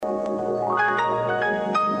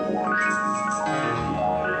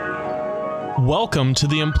Welcome to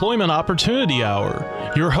the Employment Opportunity Hour.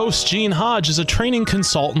 Your host, Gene Hodge, is a training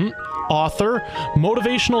consultant, author,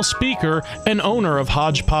 motivational speaker, and owner of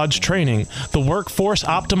Hodge Training, the workforce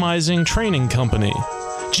optimizing training company.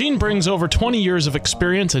 Gene brings over 20 years of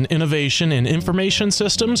experience and innovation in information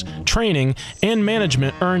systems, training, and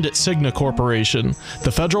management earned at Cigna Corporation,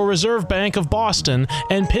 the Federal Reserve Bank of Boston,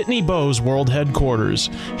 and Pitney Bowes World Headquarters.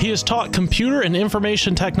 He has taught computer and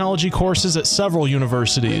information technology courses at several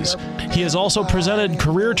universities. He has also presented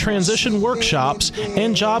career transition workshops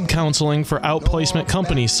and job counseling for outplacement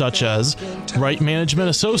companies such as Wright Management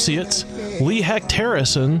Associates, Lee Hecht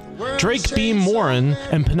Harrison, Drake Beam Warren,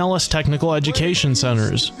 and Pinellas Technical Education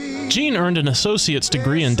Centers. Gene earned an associate's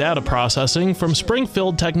degree in data processing from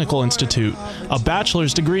Springfield Technical Institute, a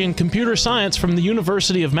bachelor's degree in computer science from the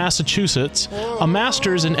University of Massachusetts, a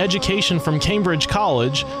master's in education from Cambridge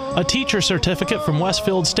College, a teacher certificate from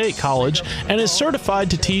Westfield State College, and is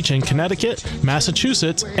certified to teach in Connecticut,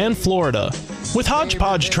 Massachusetts, and Florida. With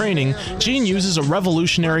Hodge Training, Gene uses a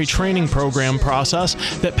revolutionary training program process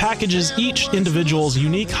that packages each individual's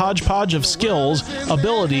unique hodgepodge of skills,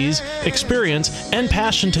 abilities, experience, and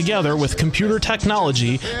passion together with computer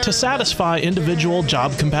technology to satisfy individual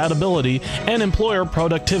job compatibility and employer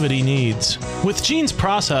productivity needs. With Gene's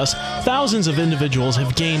process, thousands of individuals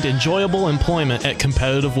have gained enjoyable employment at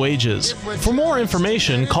competitive wages. For more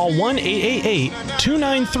information, call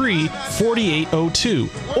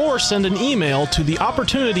 1-888-293-4802 or send an email to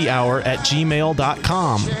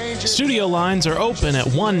theopportunityhour@gmail.com. Studio lines are open at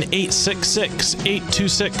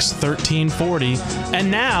 1-866-826-1340.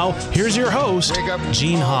 And now, here's your host,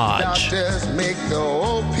 Gene Hodge. Make the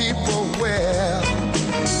old people well.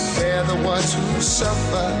 They're the ones who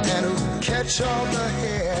suffer and who catch all the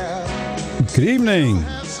hair. Good evening.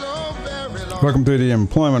 Welcome to the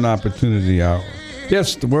Employment Opportunity Hour.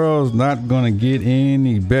 Yes, the world's not going to get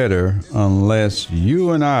any better unless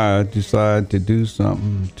you and I decide to do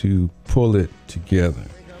something to pull it together.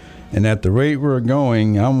 And at the rate we're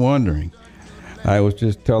going, I'm wondering. I was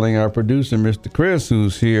just telling our producer, Mr. Chris,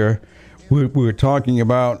 who's here, we were talking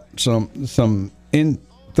about some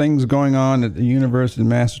things going on at the University of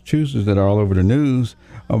Massachusetts that are all over the news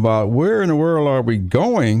about where in the world are we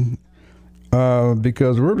going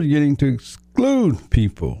because we're beginning to exclude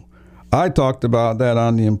people. I talked about that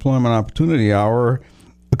on the Employment Opportunity Hour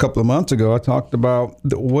a couple of months ago. I talked about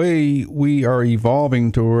the way we are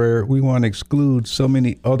evolving to where we want to exclude so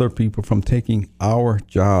many other people from taking our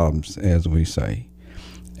jobs, as we say.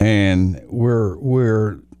 And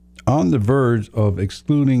we're on the verge of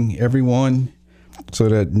excluding everyone so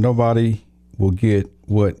that nobody will get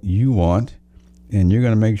what you want, and you're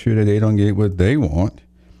going to make sure that they don't get what they want.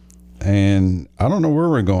 And I don't know where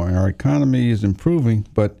we're going. Our economy is improving,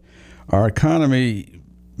 but our economy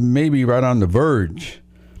may be right on the verge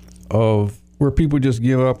of where people just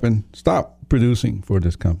give up and stop producing for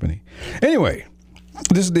this company. Anyway,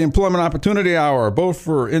 this is the Employment Opportunity Hour, both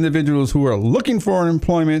for individuals who are looking for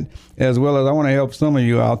employment, as well as I want to help some of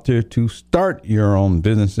you out there to start your own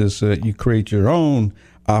businesses so that you create your own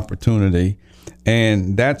opportunity.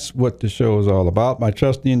 And that's what the show is all about. My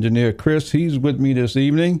trusty engineer, Chris, he's with me this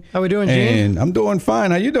evening. How we doing, Gene? And I'm doing fine.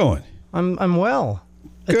 How you doing? I'm well.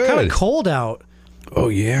 It's Good. kind of cold out. Oh,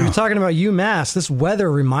 yeah. You're talking about UMass. This weather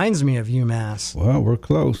reminds me of UMass. Well, we're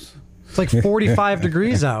close. It's like 45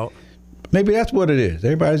 degrees out. Maybe that's what it is.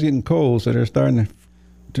 Everybody's getting cold, so they're starting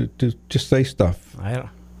to just say stuff.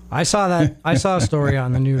 I saw that. I saw a story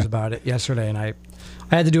on the news about it yesterday, and I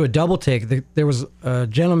had to do a double take. There was a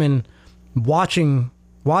gentleman watching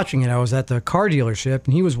it. I was at the car dealership,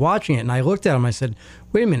 and he was watching it, and I looked at him. I said,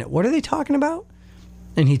 "Wait a minute, what are they talking about?"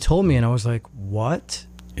 And he told me, and I was like, "What?"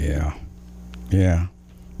 Yeah.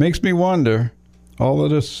 Makes me wonder, all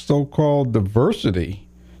of this so-called diversity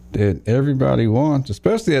that everybody wants,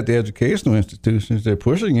 especially at the educational institutions, they're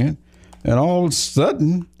pushing it, and all of a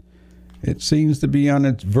sudden, it seems to be on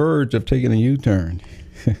its verge of taking a U-turn.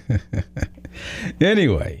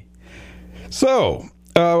 Anyway, so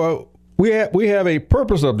we have a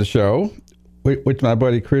purpose of the show, which my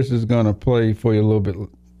buddy Chris is going to play for you a little bit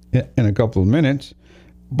in a couple of minutes.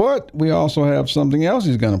 But we also have something else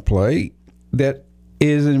he's going to play that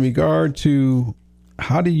is in regard to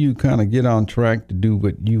how do you kind of get on track to do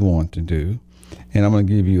what you want to do. And I'm going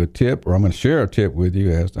to give you a tip, or I'm going to share a tip with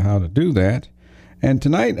you as to how to do that. And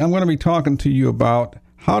tonight I'm going to be talking to you about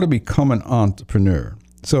how to become an entrepreneur.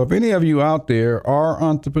 So if any of you out there are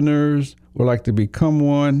entrepreneurs, would like to become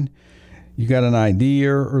one, you got an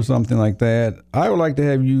idea or something like that, I would like to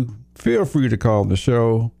have you feel free to call the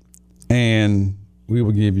show, and we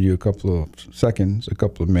will give you a couple of seconds, a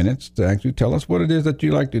couple of minutes to actually tell us what it is that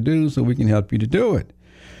you like to do so we can help you to do it.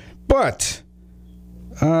 But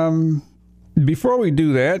Before we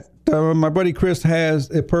do that, my buddy Chris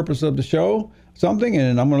has a purpose of the show, something,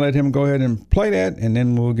 and I'm going to let him go ahead and play that, and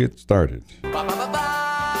then we'll get started. I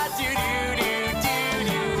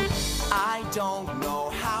don't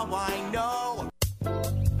know how I know.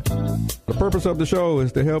 The purpose of the show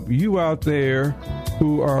is to help you out there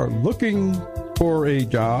who are looking for a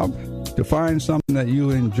job to find something that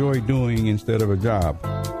you enjoy doing instead of a job,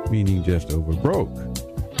 meaning just over broke.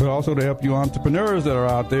 But also to help you entrepreneurs that are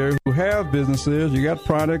out there who have businesses, you got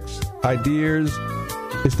products, ideas.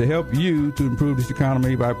 It's to help you to improve this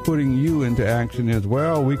economy by putting you into action as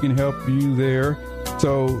well. We can help you there.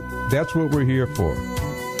 So that's what we're here for.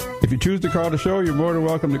 If you choose to call the show, you're more than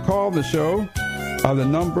welcome to call the show. The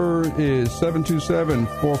number is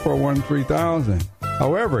 727-441-3000.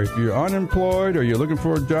 However, if you're unemployed or you're looking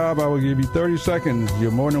for a job, I will give you 30 seconds. You're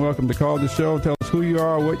more than welcome to call the show. Tell us who you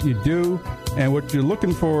are, what you do, and what you're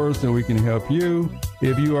looking for so we can help you.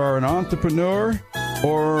 If you are an entrepreneur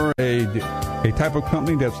or a type of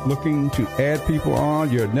company that's looking to add people on,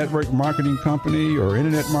 you're a network marketing company or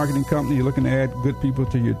internet marketing company, you're looking to add good people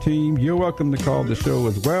to your team, you're welcome to call the show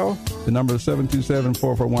as well. The number is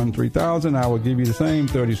 727-441-3000. I will give you the same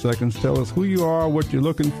 30 seconds. Tell us who you are, what you're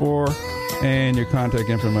looking for, and your contact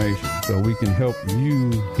information so we can help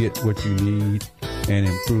you get what you need and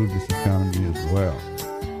improve this economy as well.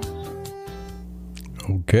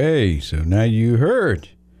 Okay, so now you heard.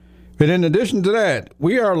 But in addition to that,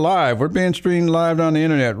 we are live. We're being streamed live on the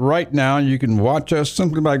internet right now. You can watch us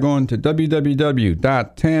simply by going to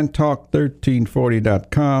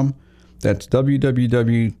www.tantalk1340.com. That's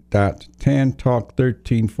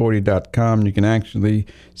www.tantalk1340.com. You can actually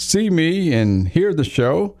see me and hear the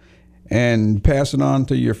show and pass it on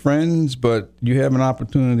to your friends, but you have an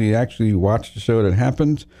opportunity to actually watch the show that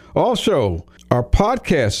happens. Also, our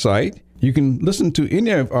podcast site, you can listen to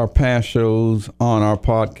any of our past shows on our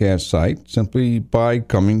podcast site simply by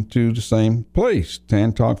coming to the same place,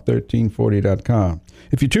 tantalk1340.com.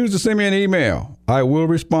 If you choose to send me an email, I will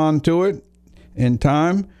respond to it in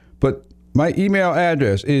time, but my email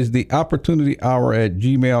address is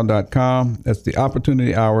theopportunityhour@gmail.com. That's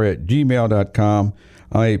theopportunityhour@gmail.com.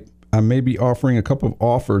 I may be offering a couple of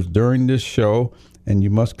offers during this show, and you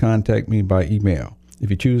must contact me by email. If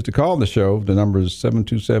you choose to call the show, the number is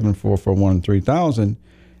 727-441-3000,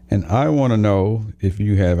 and I want to know if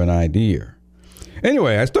you have an idea.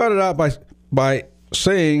 Anyway, I started out by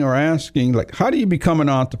saying or asking, like, how do you become an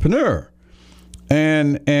entrepreneur?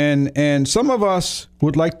 And some of us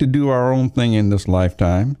would like to do our own thing in this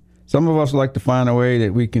lifetime. Some of us like to find a way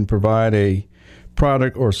that we can provide a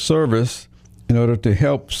product or service in order to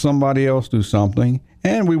help somebody else do something,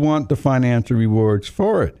 and we want the financial rewards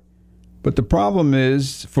for it. But the problem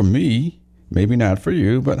is, for me, maybe not for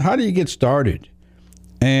you, but how do you get started?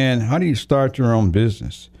 And how do you start your own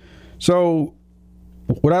business? So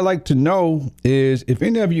what I'd like to know is if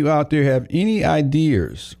any of you out there have any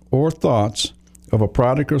ideas or thoughts of a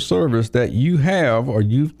product or service that you have or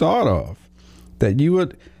you've thought of that you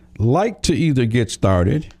would like to either get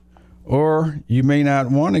started, or you may not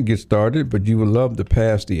want to get started, but you would love to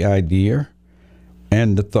pass the idea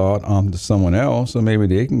and the thought on to someone else, so maybe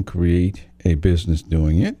they can create a business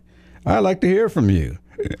doing it. I'd like to hear from you.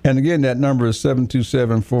 And again, that number is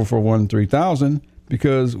 727-441-3000,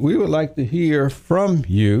 because we would like to hear from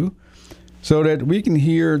you so that we can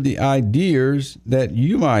hear the ideas that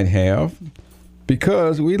you might have,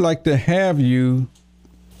 because we'd like to have you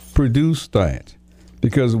produce that.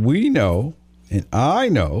 Because we know, and I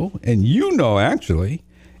know, and you know actually,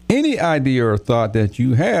 any idea or thought that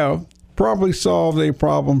you have probably solves a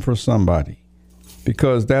problem for somebody,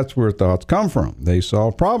 because that's where thoughts come from. They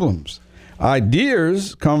solve problems.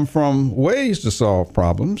 Ideas come from ways to solve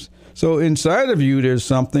problems. So inside of you, there's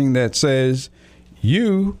something that says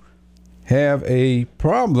you have a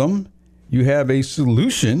problem, you have a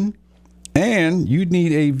solution, and you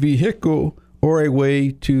need a vehicle or a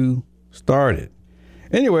way to start it.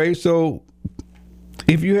 Anyway, so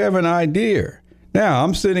if you have an idea, now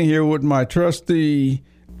I'm sitting here with my trusty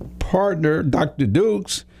partner, Dr.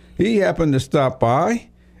 Dukes. He happened to stop by.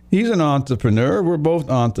 He's an entrepreneur. We're both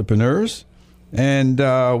entrepreneurs, and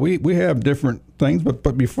we have different things.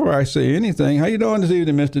 But before I say anything, how you doing this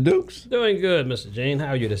evening, Mr. Dukes? Doing good, Mr. Gene. How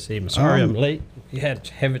are you this evening? Sorry I'm late. You had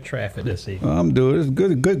heavy traffic this evening. I'm doing it.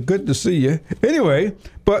 It's good to see you. Anyway,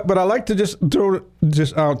 but I like to just throw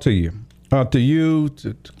this out to you,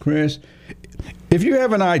 to Chris. If you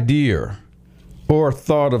have an idea or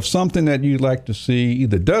thought of something that you'd like to see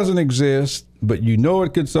either doesn't exist, but you know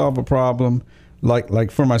it could solve a problem,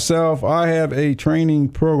 like for myself, I have a training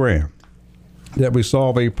program that we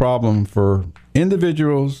solve a problem for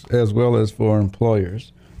individuals as well as for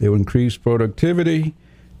employers. It will increase productivity.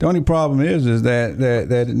 The only problem is that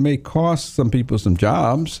it may cost some people some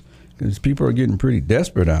jobs because people are getting pretty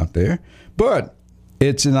desperate out there. But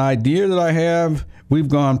it's an idea that I have. We've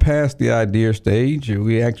gone past the idea stage.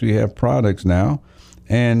 We actually have products now,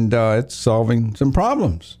 and it's solving some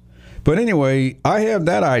problems. But anyway, I have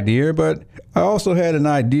that idea, but I also had an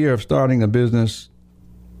idea of starting a business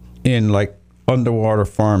in like underwater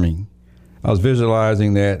farming. I was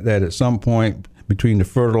visualizing that at some point between the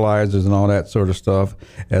fertilizers and all that sort of stuff,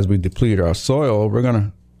 as we deplete our soil, we're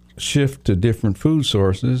going to shift to different food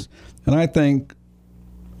sources. And I think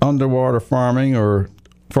underwater farming or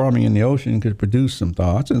farming in the ocean could produce some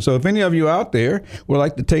thoughts. And so if any of you out there would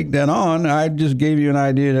like to take that on, I just gave you an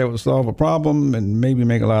idea that would solve a problem and maybe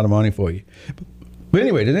make a lot of money for you. But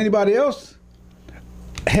anyway, did anybody else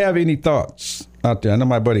have any thoughts out there? I know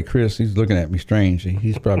my buddy Chris, he's looking at me strange.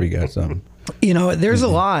 He's probably got something. You know, there's a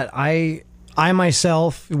lot. I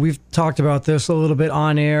myself, we've talked about this a little bit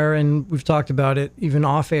on air, and we've talked about it even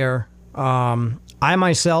off air. I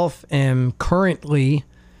myself am currently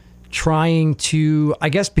trying to, I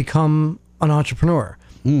guess, become an entrepreneur.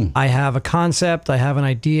 I have a concept, I have an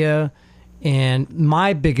idea, and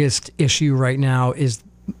my biggest issue right now is,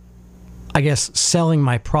 I guess, selling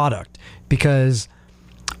my product, because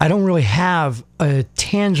I don't really have a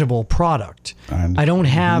tangible product. I don't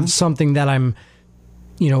have something that I'm,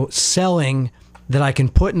 selling that I can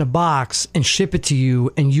put in a box and ship it to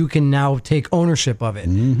you, and you can now take ownership of it.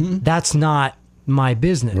 That's not my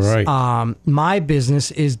business. Right. My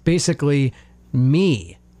business is basically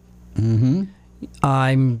me.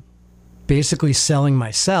 I'm basically selling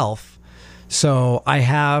myself. So I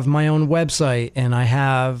have my own website, and I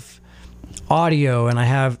have audio, and I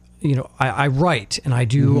have, I write, and I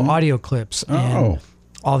do audio clips and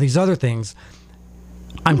all these other things.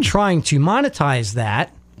 I'm trying to monetize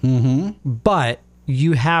that, but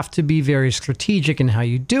you have to be very strategic in how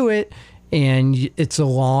you do it, and it's a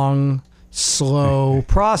long, slow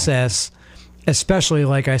process, especially,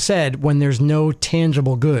 like I said, when there's no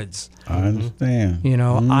tangible goods. I understand.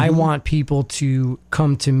 I want people to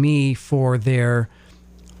come to me for their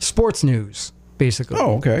sports news, basically.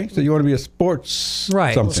 Oh, okay. So you want to be a sports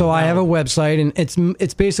right. something. So I have a website, and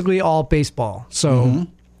it's basically all baseball. So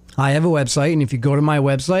I have a website, and if you go to my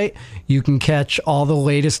website, you can catch all the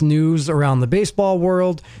latest news around the baseball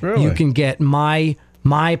world. Really? You can get my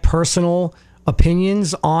personal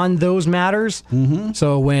opinions on those matters.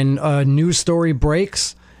 So when a news story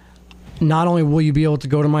breaks, not only will you be able to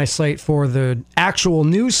go to my site for the actual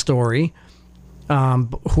news story,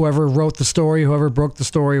 whoever wrote the story, whoever broke the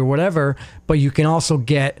story or whatever, but you can also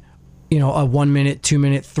get, a 1 minute, 2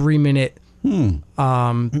 minute, 3 minute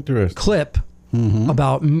clip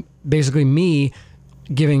about basically me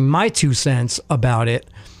giving my 2 cents about it.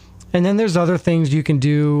 And then there's other things you can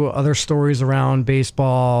do, other stories around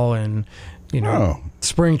baseball and,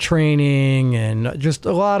 spring training and just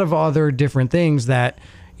a lot of other different things that,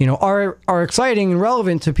 are exciting and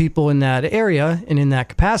relevant to people in that area and in that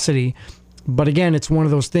capacity. But again, it's one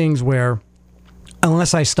of those things where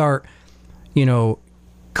unless I start,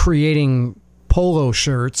 creating polo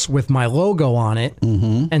shirts with my logo on it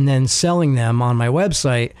and then selling them on my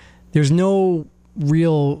website, there's no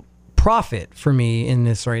real profit for me in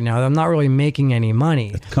this right now. I'm not really making any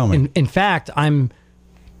money. It's coming. In fact, I'm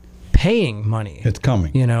paying money. It's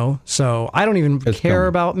coming. So I don't even care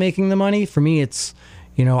about making the money. For me, it's,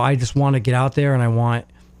 I just want to get out there, and I want,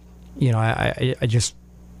 I just,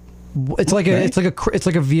 it's like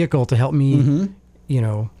a vehicle to help me,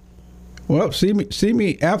 Well, see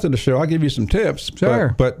me after the show. I'll give you some tips.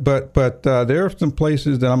 Sure. But there are some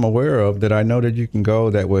places that I'm aware of that I know that you can go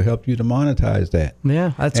that will help you to monetize that.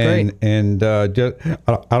 Yeah, that's great. And just,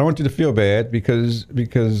 I don't want you to feel bad because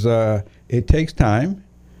it takes time.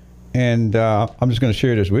 And I'm just going to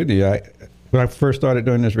share this with you. When I first started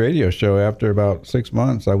doing this radio show, after about 6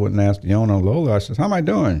 months, I went and asked the owner, Lola. I said, "How am I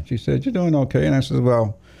doing?" She said, "You're doing okay." And I said,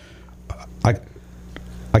 "Well,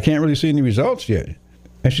 I can't really see any results yet."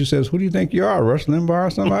 And she says, "Who do you think you are, Rush Limbaugh or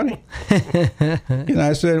somebody?" And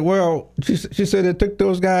I said, "Well," she said, "it took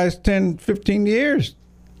those guys 10, 15 years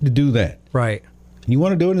to do that. Right. You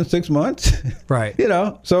want to do it in 6 months?" Right.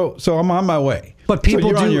 So I'm on my way. But people so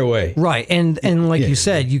you're do, on your way. Right. And like you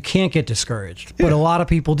said, you can't get discouraged. But a lot of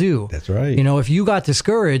people do. That's right. If you got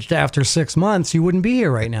discouraged after 6 months, you wouldn't be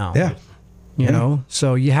here right now. Yeah. You know,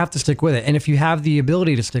 so you have to stick with it. And if you have the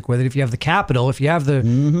ability to stick with it, if you have the capital, if you have the,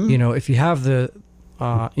 if you have the,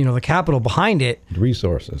 the capital behind it, The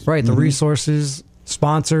resources. right? The resources,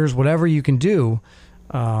 sponsors, whatever you can do,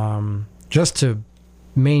 just to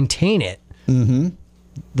maintain it.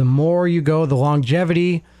 The more you go, the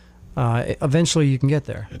longevity, eventually you can get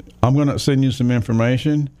there. I'm going to send you some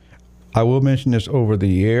information. I will mention this over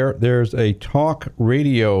the air. There's a talk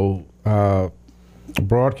radio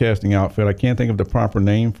broadcasting outfit. I can't think of the proper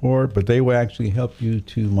name for it, but they will actually help you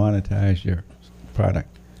to monetize your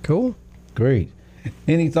product. Cool. Great.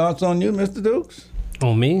 Any thoughts on you, Mr. Dukes?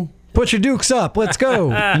 On me? Put your dukes up. Let's go.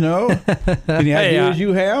 No? Any ideas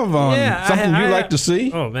you have on something you like to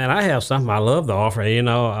see? Oh, man, I have something I love to offer. You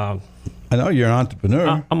know, I know you're an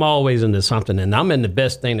entrepreneur. I'm always into something, and I'm in the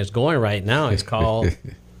best thing that's going right now. It's called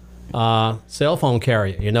cell phone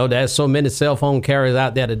carrier. You know, there's so many cell phone carriers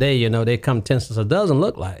out there today. You know, they come 10 cents a dozen,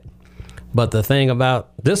 look like. But the thing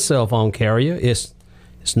about this cell phone carrier is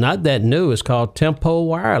it's not that new. It's called Tempo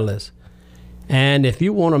Wireless. And if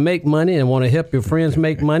you want to make money and want to help your friends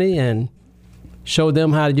make money and show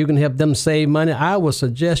them how you can help them save money, I would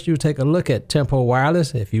suggest you take a look at Tempo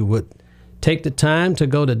Wireless. If you would take the time to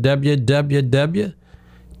go to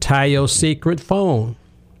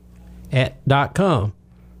www.tiosecretphone.com.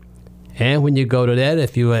 And when you go to that,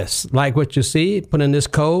 if you like what you see, put in this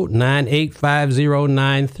code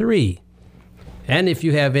 985093. And if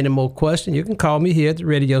you have any more questions, you can call me here at the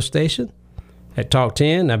radio station at Talk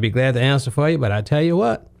 10. I'd be glad to answer for you, but I tell you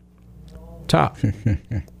what,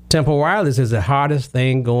 Tempo Wireless is the hardest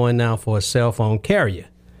thing going now for a cell phone carrier.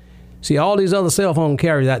 See, all these other cell phone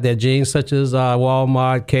carriers out there, Gene, such as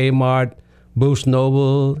Walmart, Kmart, Boost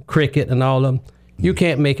Noble, Cricket, and all of them, you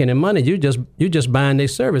can't make any money. You just buying their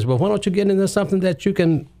service. But why don't you get into something that you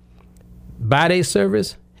can buy their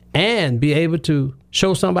service and be able to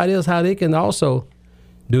show somebody else how they can also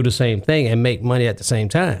do the same thing and make money at the same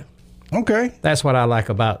time? Okay. That's what I like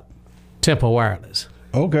about Tempo Wireless.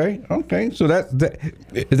 Okay. So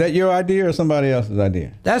is that your idea or somebody else's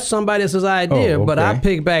idea? That's somebody else's idea, but I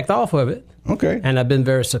piggybacked off of it. Okay. And I've been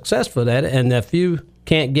very successful at it. And if you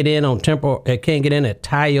can't get in on can't get in at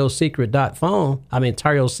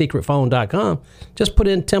tiosecretphone.com, just put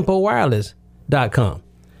in tempowireless.com.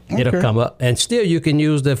 It'll come up. And still you can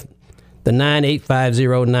use the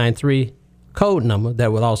 985093 code number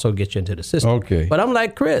that will also get you into the system. Okay. But I'm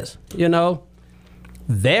like Chris, you know,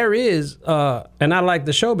 there is, and I like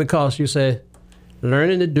the show because you say,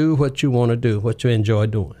 learning to do what you want to do, what you enjoy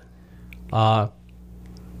doing.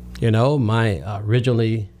 You know, my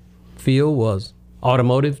originally field was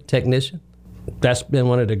automotive technician. That's been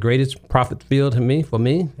one of the greatest profit field for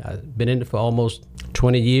me. I've been in it for almost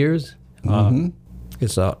 20 years.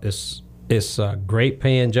 It's a great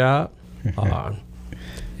paying job.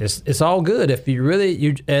 It's all good if you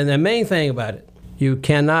really and the main thing about it, you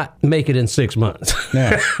cannot make it in 6 months.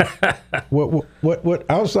 Now, what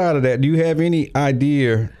outside of that, do you have any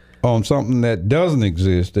idea on something that doesn't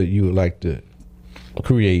exist that you would like to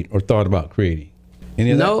create or thought about creating?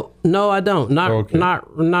 Any of that? No, I don't.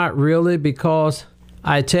 Not really, because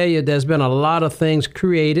I tell you, there's been a lot of things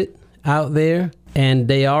created out there, and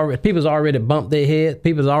people's already bumped their head.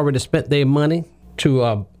 People's already spent their money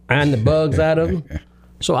to iron the bugs out of them.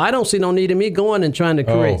 So I don't see no need in me going and trying to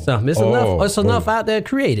create something. It's enough out there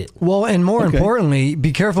created. Well, and more importantly,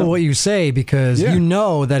 be careful what you say, because you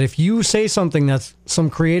know that if you say something that's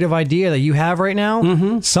some creative idea that you have right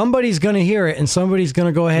now, somebody's going to hear it and somebody's going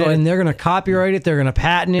to go ahead and they're going to copyright it, they're going to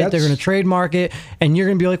patent it, they're going to trademark it, and you're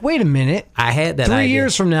going to be like, wait a minute. I had that 3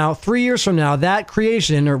 years from now, that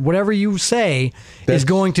creation or whatever you say is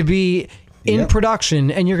going to be in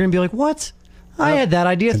production, and you're going to be like, what? I had that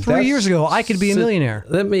idea 3 years ago. I could be a millionaire.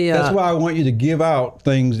 That's why I want you to give out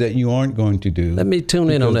things that you aren't going to do. Let me tune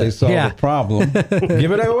in on that. They solve the problem.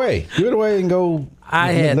 Give it away. Give it away and go.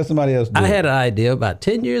 Let somebody else do it. I had an idea about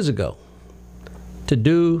 10 years ago to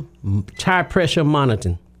do tire pressure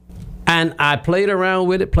monitoring. And I played around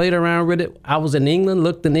with it. I was in England,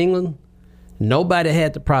 looked in England. Nobody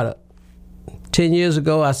had the product. 10 years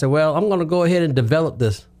ago, I said, well, I'm going to go ahead and develop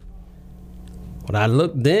this. When I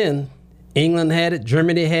looked then, England had it,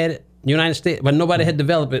 Germany had it, United States, but nobody had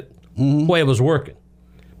developed it where it was working.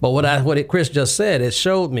 But what Chris just said, it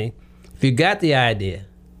showed me, if you got the idea,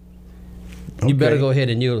 you better go ahead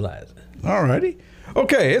and utilize it. All righty.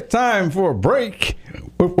 Okay, it's time for a break.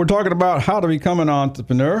 We're talking about how to become an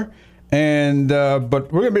entrepreneur, and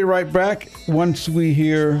but we're going to be right back once we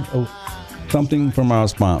hear something from our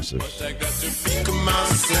sponsors. I got to pick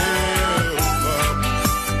myself up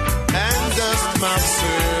and dust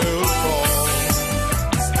myself.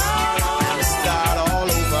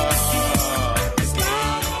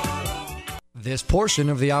 This portion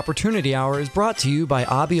of the Opportunity Hour is brought to you by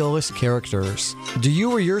Obiolis Characters. Do you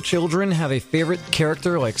or your children have a favorite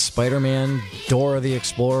character like Spider-Man, Dora the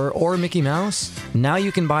Explorer, or Mickey Mouse? Now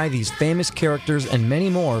you can buy these famous characters and many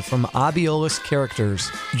more from Obiolis Characters.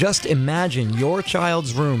 Just imagine your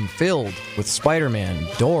child's room filled with Spider-Man,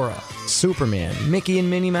 Dora, Superman, Mickey and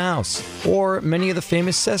Minnie Mouse, or many of the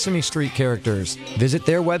famous Sesame Street characters. Visit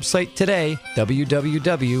their website today,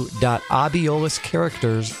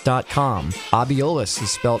 www.obiolischaracters.com. Obiolis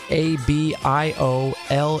is spelled A-B-I-O-L-A-S.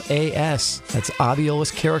 That's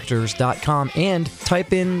obiolischaracters.com, and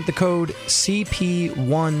type in the code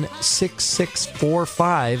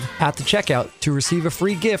CP16645 at the checkout to receive a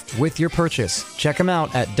free gift with your purchase. Check them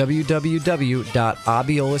out at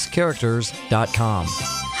www.obiolischaracters.com.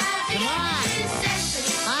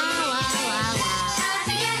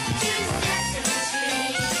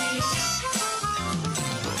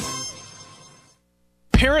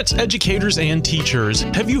 Parents, educators, and teachers,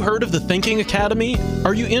 have you heard of the Thinking Academy?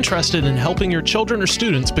 Are you interested in helping your children or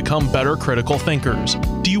students become better critical thinkers?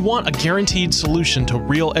 Do you want a guaranteed solution to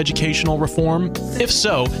real educational reform? If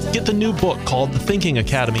so, get the new book called The Thinking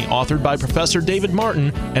Academy, authored by Professor David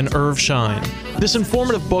Martin and Irv Schein. This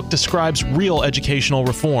informative book describes real educational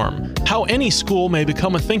reform, how any school may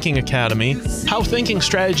become a thinking academy, how thinking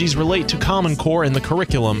strategies relate to Common Core in the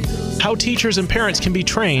curriculum, how teachers and parents can be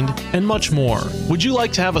trained, and much more. Would you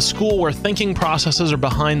like to have a school where thinking processes are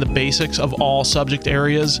behind the basics of all subject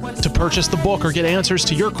areas? To purchase the book or get answers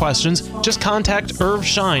to your questions, just contact Irv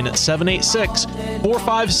Schein at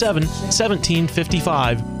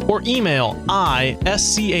 786-457-1755 or email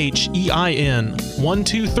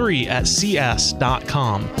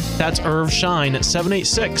ISCHEIN123@cs.com. That's Irv Schein at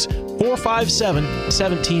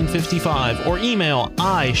 786-457-1755 or email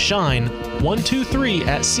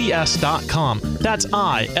ishine123@cs.com. That's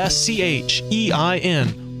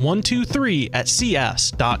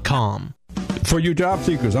ISCHEIN123@cs.com. For you job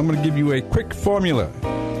seekers, I'm going to give you a quick formula.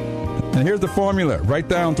 And here's the formula. Write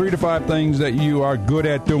down 3 to 5 things that you are good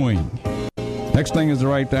at doing. Next thing is to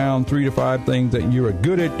write down 3 to 5 things that you are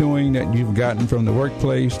good at doing that you've gotten from the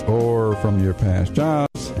workplace or from your past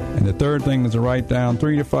jobs. And the third thing is to write down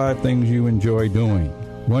 3 to 5 things you enjoy doing.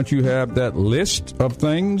 Once you have that list of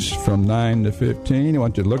things from 9 to 15, I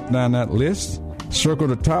want you to look down that list. Circle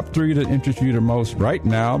the top 3 that interest you the most right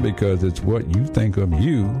now because it's what you think of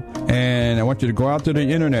you. And I want you to go out to the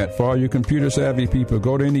internet. For all you computer-savvy people,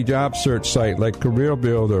 go to any job search site like Career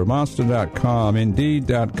Builder, Monster.com,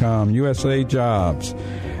 Indeed.com, USA Jobs,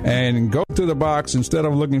 and go to the box. Instead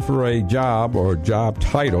of looking for a job or job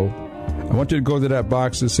title, I want you to go to that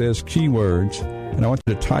box that says keywords, and I want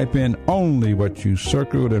you to type in only what you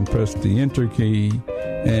circled and press the enter key.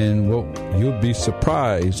 And you'll be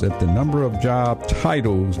surprised at the number of job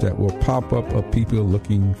titles that will pop up of people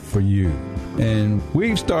looking for you. And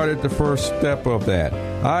we've started the first step of that.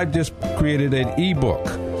 I just created an ebook.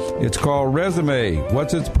 It's called Resume.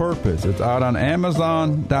 What's its purpose? It's out on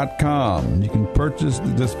Amazon.com. You can purchase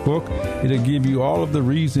this book. It'll give you all of the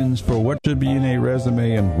reasons for what should be in a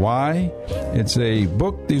resume and why. It's a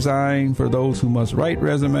book designed for those who must write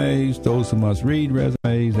resumes, those who must read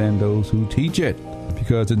resumes, and those who teach it.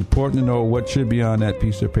 Because it's important to know what should be on that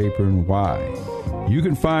piece of paper and why. You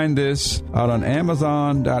can find this out on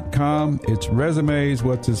Amazon.com. It's Resumes,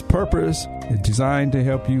 What's Its Purpose? It's designed to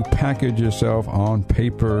help you package yourself on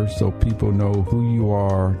paper so people know who you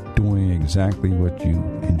are doing exactly what you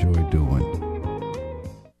enjoy doing.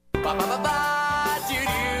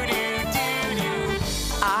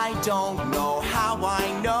 I don't know how I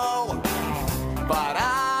know, but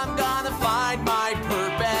I'm gonna find my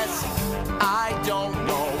purpose. I don't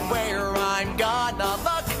know where I'm gonna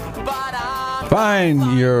look, but I'm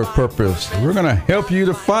Find your purpose. We're going to help you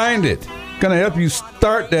to find it. Going to help you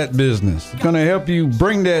start that business. Going to help you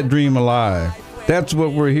bring that dream alive. That's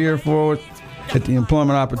what we're here for at the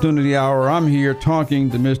Employment Opportunity Hour. I'm here talking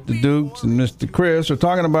to Mr. Dukes and Mr. Chris. We're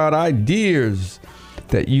talking about ideas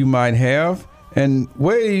that you might have and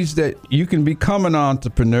ways that you can become an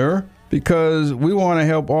entrepreneur, because we want to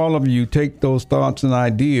help all of you take those thoughts and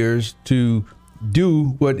ideas to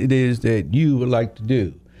do what it is that you would like to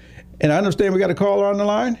do. And I understand we got a caller on the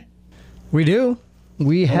line? We do.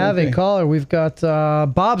 We have Okay. a caller. We've got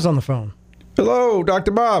Bob's on the phone. Hello, Dr.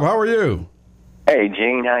 Bob. How are you? Hey,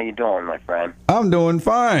 Gene, how you doing, my friend? I'm doing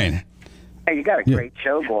fine. Hey, you got a great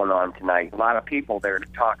show going on tonight. A lot of people there to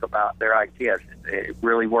talk about their ideas. It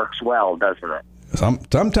really works well, doesn't it?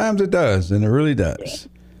 Sometimes it does, and it really does.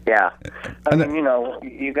 Yeah. I mean, you know,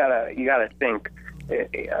 you gotta think.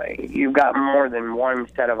 You've got more than one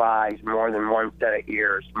set of eyes, more than one set of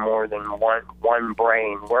ears, more than one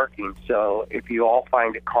brain working. So if you all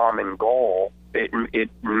find a common goal it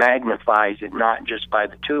magnifies it not just by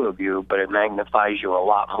the two of you, but it magnifies you a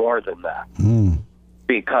lot more than that.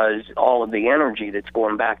 Because all of the energy that's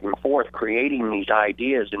going back and forth, creating these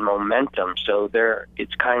ideas and momentum, so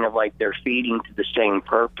it's kind of like they're feeding to the same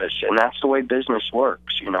purpose, and that's the way business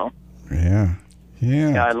works, you know. Yeah.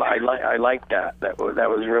 I like that. That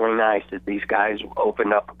was really nice that these guys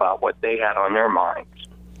opened up about what they had on their minds.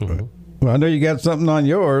 Mm-hmm. Well, I know you got something on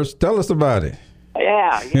yours. Tell us about it.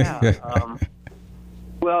 Yeah.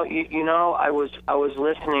 Well, you know, I was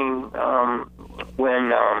listening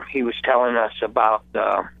when he was telling us about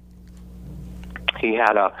he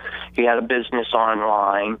had a business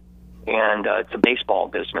online, and it's a baseball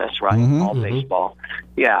business, right? All baseball.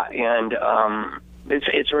 Yeah, and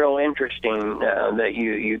it's real interesting that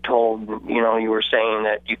you told, you know, you were saying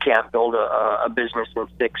that you can't build a business in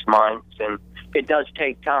 6 months, and it does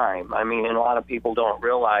take time. I mean, and a lot of people don't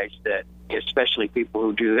realize that, especially people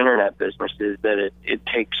who do internet businesses, that it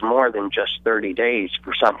takes more than just 30 days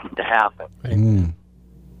for something to happen.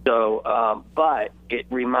 So, but it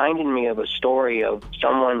reminded me of a story of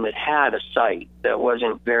someone that had a site that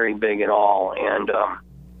wasn't very big at all, and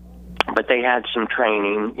but they had some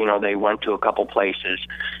training. You know, they went to a couple places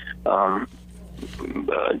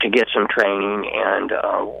to get some training, and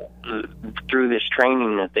through this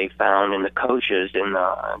training that they found, and the coaches and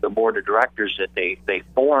the board of directors that they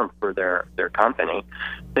formed for their company,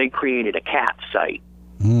 they created a cat site.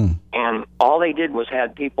 And all they did was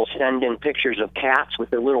had people send in pictures of cats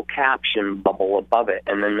with a little caption bubble above it,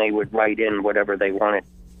 and then they would write in whatever they wanted,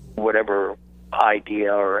 whatever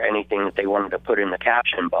idea or anything that they wanted to put in the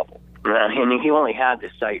caption bubble. And he only had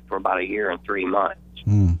this site for about 1 year and 3 months.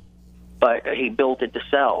 But he built it to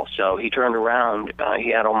sell, so he turned around.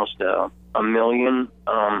 He had almost a million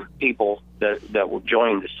people that will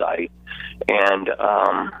join the site, and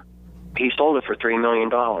he sold it for $3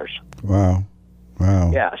 million. Wow.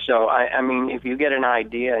 Yeah, so I mean, if you get an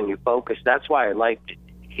idea and you focus, that's why I liked it.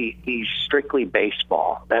 He's strictly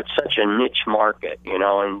baseball. That's such a niche market, you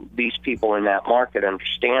know, and these people in that market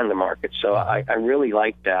understand the market. So I really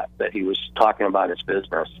liked that he was talking about his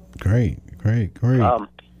business. Great.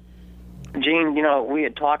 Gene, you know, we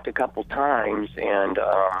had talked a couple times, and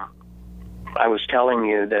I was telling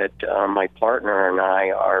you that my partner and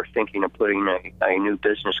I are thinking of putting a new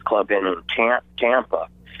business club in Tampa.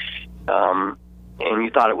 And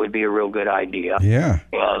you thought it would be a real good idea. Yeah.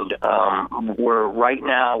 And we're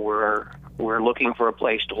looking for a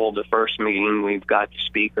place to hold the first meeting. We've got the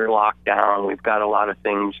speaker locked down. We've got a lot of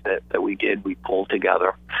things that we pulled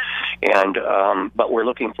together. And but we're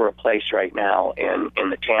looking for a place right now in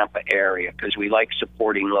the Tampa area, because we like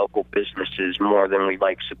supporting local businesses more than we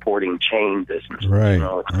like supporting chain businesses. Right. You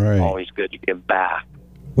know, it's always good to give back.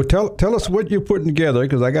 Well, tell us what you're putting together,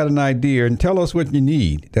 because I got an idea, and tell us what you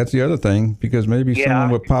need. That's the other thing, because maybe someone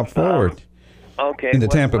would pop forward in the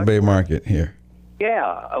Tampa Bay market here.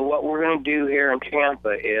 Yeah, what we're going to do here in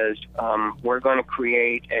Tampa is we're going to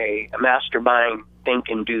create a mastermind think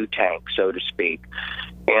and do tank, so to speak.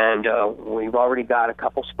 And we've already got a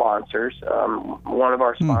couple sponsors. One of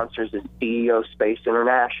our sponsors is CEO Space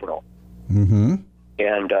International. And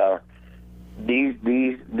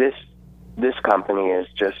this company is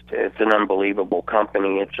it's an unbelievable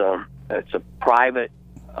company. It's a private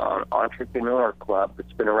entrepreneur club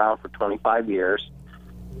that's been around for 25 years,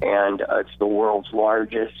 and it's the world's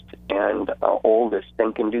largest and oldest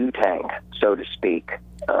think and do tank, so to speak.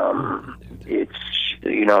 It's,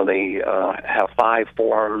 you know, they have 5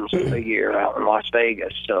 forums a year out in Las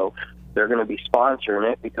Vegas, so they're going to be sponsoring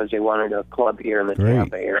it because they wanted a club here in the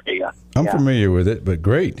Tampa area. I'm familiar with it, but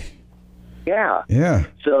great. Yeah.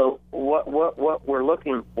 So what we're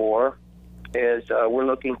looking for is we're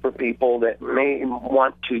looking for people that may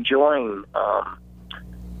want to join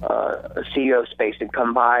CEO Space and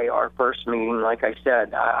come by our first meeting. Like I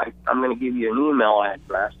said, I'm going to give you an email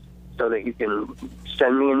address so that you can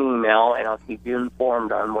send me an email, and I'll keep you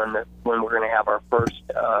informed on when we're going to have our first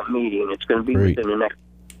meeting. It's going to be within the next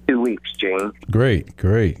 2 weeks, Jane. Great.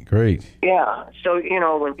 Yeah. So, you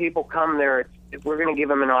know, when people come there, we're going to give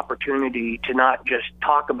them an opportunity to not just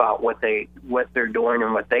talk about what they're doing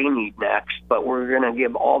and what they need next, but we're going to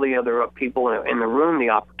give all the other people in the room the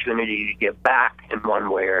opportunity to give back in one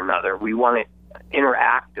way or another. We want it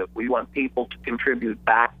interactive. We want people to contribute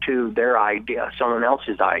back to their idea, someone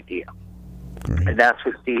else's idea. And that's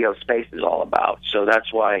what CEO Space is all about. So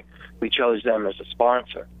that's why we chose them as a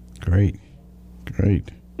sponsor. Great.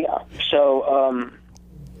 Yeah. So,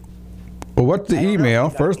 well, what's the email,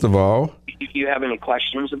 first of all? Do you have any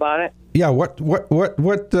questions about it? Yeah. What? Why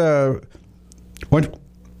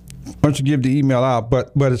don't you give the email out?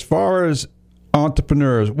 But as far as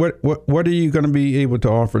entrepreneurs, what are you going to be able to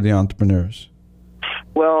offer the entrepreneurs?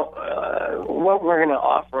 Well, what we're going to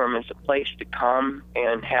offer them is a place to come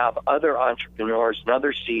and have other entrepreneurs and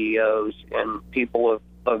other CEOs and people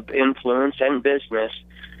of influence and business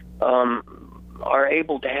are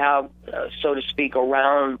able to have, so to speak, a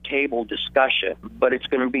round table discussion, but it's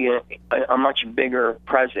going to be a much bigger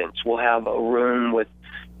presence. We'll have a room with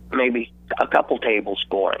maybe a couple tables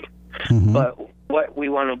going. Mm-hmm. But what we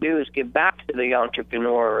want to do is give back to the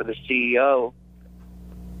entrepreneur or the CEO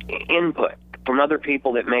input from other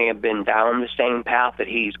people that may have been down the same path that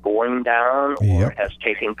he's going down, or Yep. has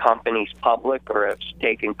taken companies public, or has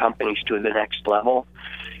taken companies to the next level.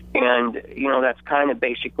 And, that's kind of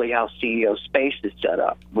basically how CEO Space is set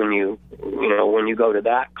up when you go to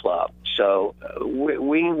that club. So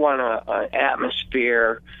we want an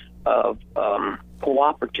atmosphere of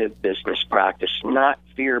cooperative business practice, not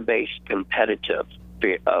fear-based competitive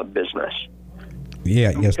business.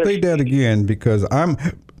 Yeah, state that again, because I'm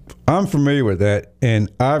familiar with that,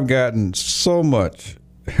 and I've gotten so much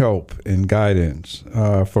help and guidance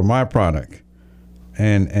for my product,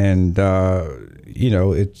 and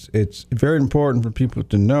it's very important for people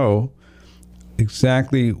to know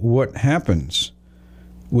exactly what happens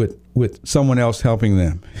with someone else helping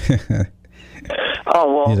them.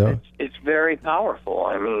 Oh, well, You know? it's very powerful.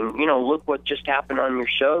 I mean, look what just happened on your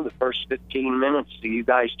show, the first 15 minutes of you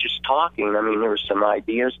guys just talking. I mean, there were some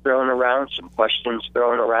ideas thrown around, some questions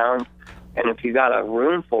thrown around. And if you got a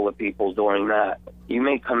room full of people doing that, you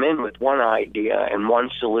may come in with one idea and one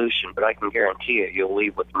solution, but I can guarantee you'll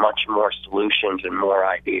leave with much more solutions and more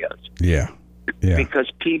ideas. Yeah. Because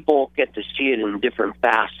people get to see it in different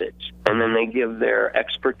facets, and then they give their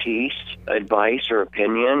expertise, advice, or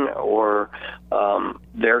opinion, or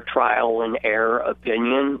their trial and error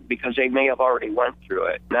opinion, because they may have already went through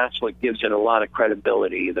it. And that's what gives it a lot of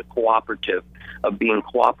credibility, the cooperative of being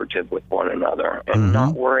cooperative with one another and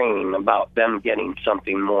not worrying about them getting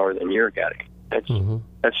something more than you're getting.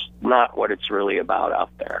 That's not what it's really about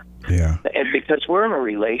out there. Yeah. And because we're in a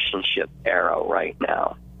relationship era right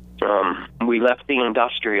now. We left the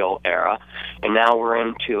industrial era, and now we're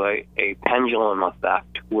into a pendulum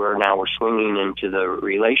effect where now we're swinging into the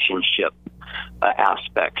relationship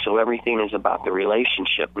aspect. So everything is about the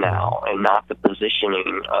relationship now, and not the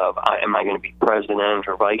positioning of am I going to be president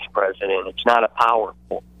or vice president. It's not a power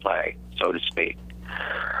play, so to speak.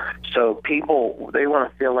 So people, they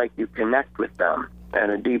want to feel like you connect with them at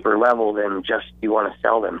a deeper level than just you want to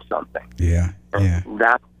sell them something. Yeah.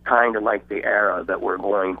 That's kind of like the era that we're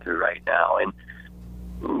going through right now. And,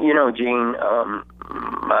 Gene,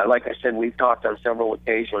 like I said, we've talked on several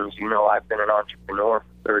occasions. I've been an entrepreneur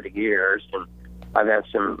for 30 years, and I've had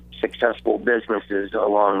some successful businesses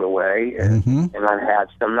along the way, and I've had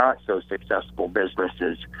some not so successful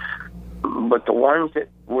businesses. But the ones that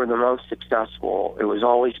were the most successful, it was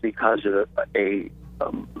always because of a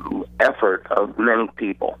effort of many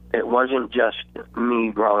people. It wasn't just me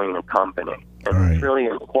growing a company. And It's really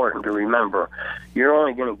important to remember, you're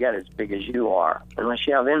only going to get as big as you are, unless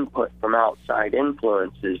you have input from outside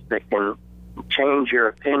influences that can change your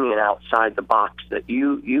opinion outside the box that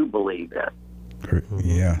you believe in.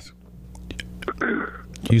 Yes.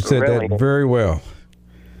 You said Really? that very well.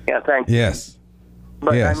 Yeah, thank you. Yes.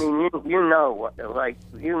 But Yes. I mean,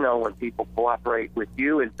 when people cooperate with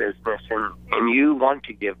you in business and you want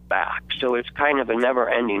to give back. So it's kind of a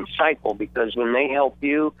never-ending cycle, because when they help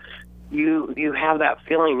you, you have that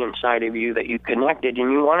feeling inside of you that you connected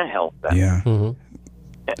and you want to help them. Yeah. And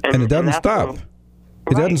it doesn't stop.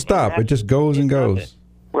 It doesn't stop. It just goes and goes.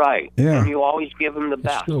 Right. Yeah. And you always give them the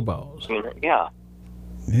best. Snowballs. Yeah.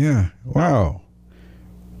 Yeah. Wow.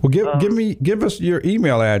 Well, give us your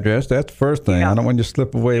email address. That's the first thing. Yeah. I don't want you to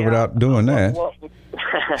slip away without doing that. What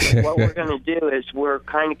we're going to do is we're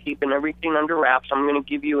kind of keeping everything under wraps. I'm going to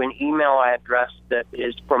give you an email address that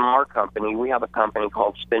is from our company. We have a company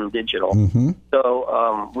called Spin Digital.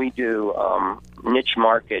 So we do niche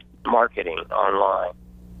marketing online.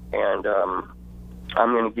 And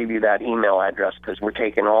I'm going to give you that email address, because we're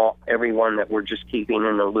taking everyone that we're just keeping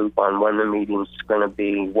in the loop on when the meeting's going to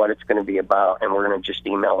be, what it's going to be about, and we're going to just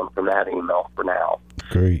email them from that email for now.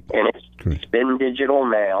 Great. And it's Spin Digital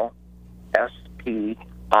Mail,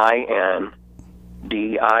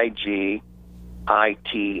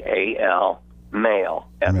 SPINDIGITAL, mail,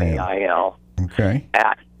 MAIL, Okay.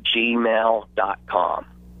 at gmail.com.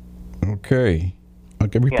 Okay.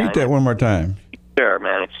 Repeat that one more time. Sure,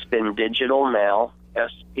 man. It's Spin Digital Mail,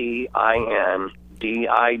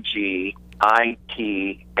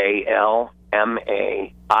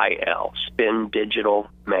 SPINDIGITALMAIL, Spin Digital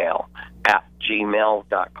Mail at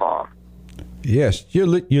gmail.com. Yes, you're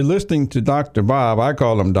listening to Dr. Bob. I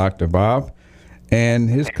call him Dr. Bob, and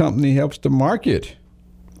his company helps to market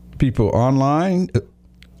people online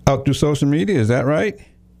out through social media. Is that right?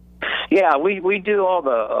 Yeah, we do all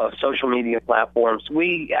the social media platforms.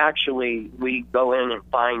 We go in and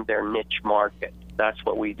find their niche market. That's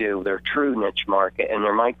what we do, their true niche market and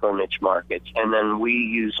their micro niche markets. And then we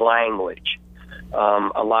use language.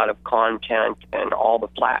 A lot of content and all the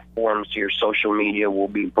platforms, your social media will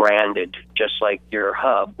be branded just like your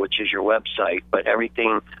hub, which is your website, but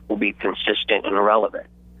everything will be consistent and relevant.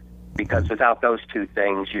 Because without those two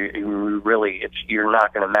things, you're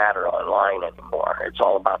not going to matter online anymore. It's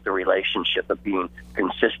all about the relationship of being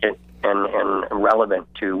consistent and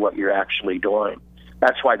relevant to what you're actually doing.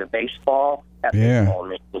 That's why the baseball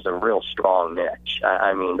niche is a real strong niche.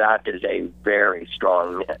 I mean, that is a very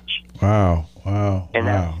strong niche. Wow. And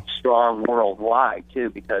that's strong worldwide, too,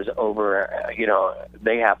 because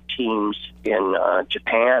they have teams in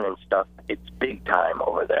Japan and stuff. It's big time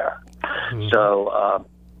over there. Mm-hmm. So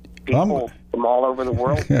people from all over the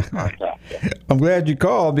world contact. I'm glad you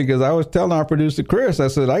called, because I was telling our producer, Chris, I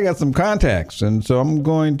said, I got some contacts, and so I'm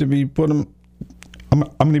going to be putting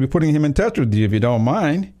him in touch with you if you don't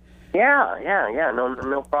mind. Yeah,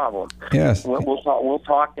 no problem. Yes, we'll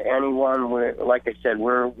talk to anyone. Like I said,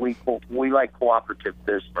 we like cooperative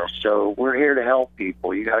business, so we're here to help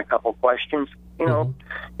people. You got a couple questions,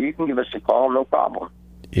 you can give us a call, no problem.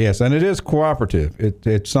 Yes, and it is cooperative.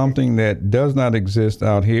 It's something that does not exist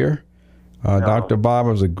out here. No. Dr. Bob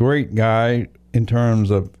is a great guy in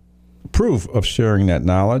terms of proof of sharing that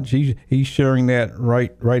knowledge. He's sharing that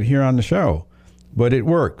right here on the show. But it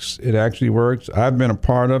works. It actually works. I've been a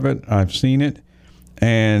part of it. I've seen it.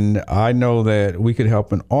 And I know that we could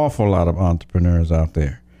help an awful lot of entrepreneurs out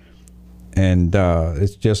there. And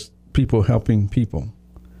it's just people helping people.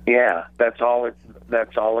 Yeah, that's all it's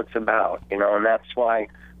about. And that's why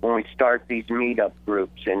when we start these meetup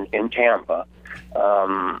groups in Tampa,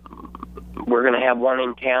 we're going to have one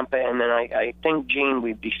in Tampa. And then I think, Gene,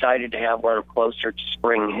 we've decided to have one closer to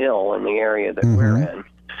Spring Hill in the area that we're in.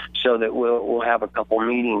 So that we'll have a couple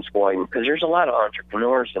meetings going, because there's a lot of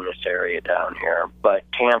entrepreneurs in this area down here, but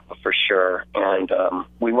Tampa for sure. And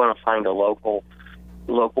we want to find a local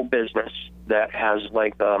business that has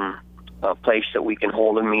like a place that we can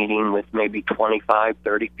hold a meeting with maybe 25,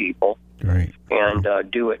 30 people. Right. And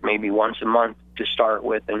do it maybe once a month to start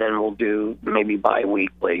with, and then we'll do maybe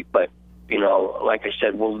bi-weekly. But like I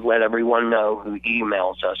said, we'll let everyone know who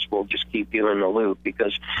emails us. We'll just keep you in the loop,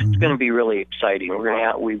 because it's going to be really exciting.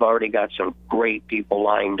 We've already got some great people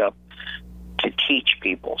lined up to teach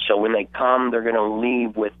people. So when they come, they're going to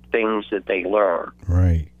leave with things that they learn.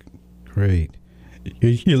 Right. Great.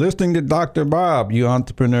 You're listening to Dr. Bob, you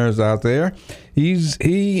entrepreneurs out there.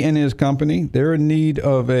 He and his company, they're in need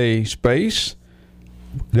of a space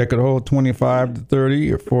that could hold 25 to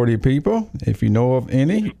 30 or 40 people. If you know of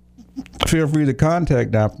any, feel free to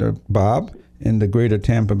contact Dr. Bob in the greater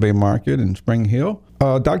Tampa Bay market in Spring Hill.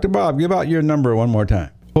 Dr. Bob, give out your number one more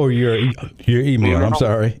time. Or your email, I'm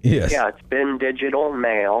sorry. Yes. Yeah, it's Spin Digital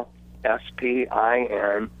Mail,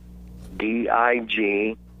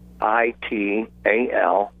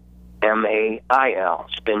 SPINDIGITALMAIL,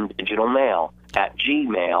 Spin Digital Mail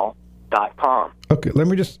 @gmail.com. Okay, let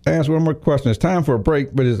me just ask one more question. It's time for a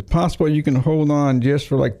break, but is it possible you can hold on just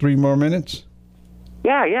for like 3 more minutes?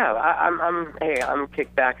 Yeah. I'm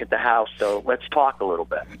kicked back at the house, so let's talk a little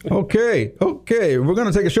bit. Okay. We're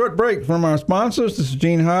going to take a short break from our sponsors. This is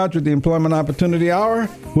Gene Hodge with the Employment Opportunity Hour.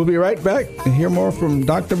 We'll be right back and hear more from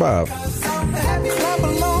Dr. Bob.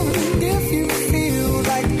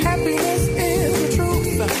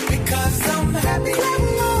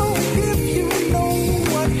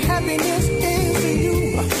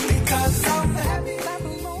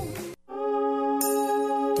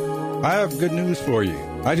 I have good news for you.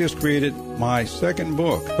 I just created my second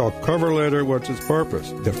book called Cover Letter, What's Its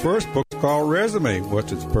Purpose? The first book is called Resume,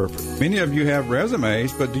 What's Its Purpose? Many of you have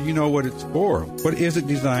resumes, but do you know what it's for? What is it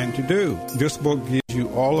designed to do? This book gives you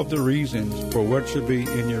all of the reasons for what should be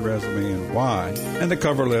in your resume and why. And the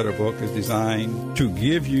Cover Letter book is designed to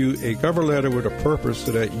give you a cover letter with a purpose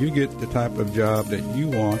so that you get the type of job that you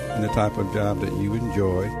want and the type of job that you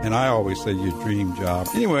enjoy. And I always say your dream job.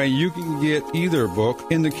 Anyway, you can get either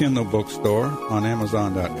book in the Kindle bookstore on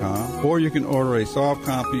Amazon.com, or you can order a soft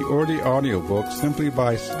copy or the audiobook simply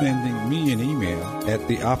by sending me an email at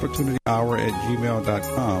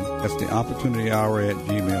theopportunityhour@gmail.com. That's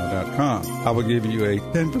theopportunityhour@gmail.com. I will give you a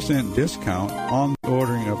 10% discount on the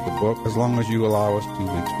ordering of the book as long as you allow us 2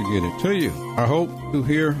 weeks to get it to you. I hope to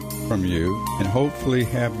hear from you and hopefully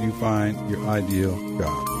have you find your ideal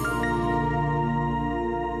job.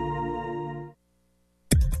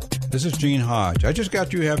 This is Gene Hodge. I just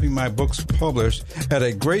got you having my books published at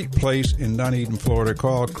a great place in Dunedin, Florida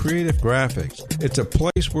called Creative Graphics. It's a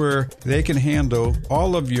place where they can handle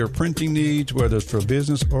all of your printing needs, whether it's for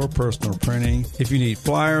business or personal printing. If you need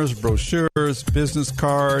flyers, brochures, business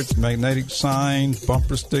cards, magnetic signs,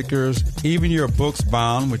 bumper stickers, even your books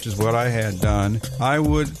bound, which is what I had done, I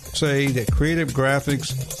would say that Creative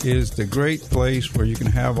Graphics is the great place where you can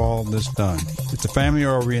have all this done. It's a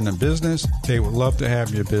family-oriented business. They would love to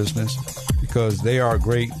have your business because they are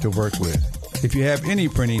great to work with. If you have any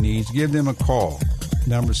printing needs, give them a call.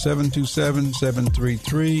 Number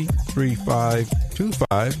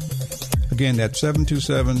 727-733-3525. Again, that's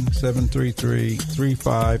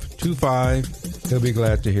 727-733-3525. They'll be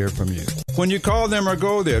glad to hear from you. When you call them or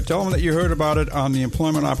go there, tell them that you heard about it on the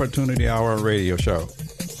Employment Opportunity Hour radio show.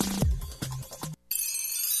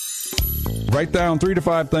 Write down 3 to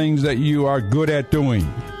 5 things that you are good at doing.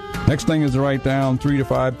 Next thing is to write down 3 to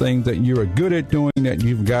 5 things that you are good at doing that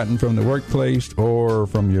you've gotten from the workplace or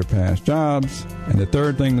from your past jobs. And the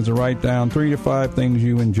third thing is to write down 3 to 5 things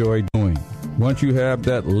you enjoy doing. Once you have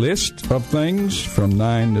that list of things from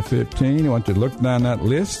 9 to 15, I want you to look down that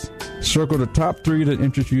list, circle the top 3 that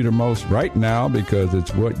interest you the most right now because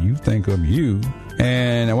it's what you think of you.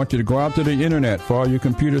 And I want you to go out to the internet for all you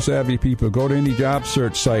computer-savvy people. Go to any job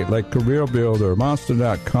search site like Career Builder,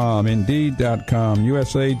 Monster.com, Indeed.com,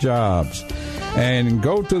 USA Jobs. And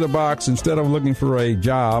go to the box, instead of looking for a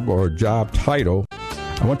job or job title,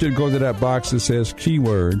 I want you to go to that box that says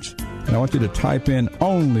keywords. And I want you to type in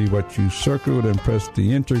only what you circled and press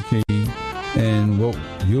the enter key. And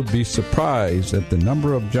you'll be surprised at the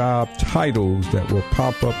number of job titles that will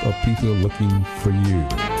pop up of people looking for you.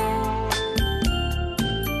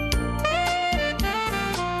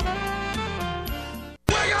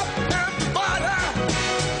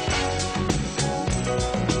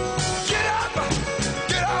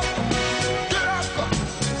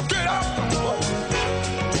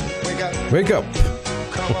 Wake up.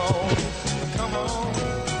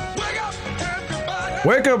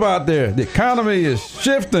 Wake up out there. The economy is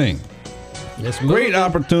shifting. Great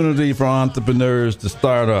opportunity for entrepreneurs to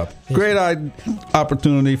start up. Great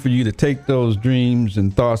opportunity for you to take those dreams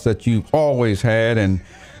and thoughts that you've always had, and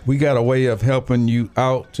we got a way of helping you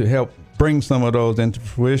out to help bring some of those into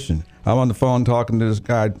fruition. I'm on the phone talking to this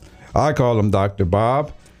guy. I call him Dr.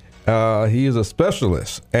 Bob. He is a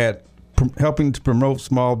specialist at helping to promote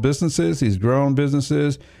small businesses. He's grown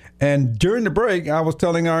businesses. And during the break, I was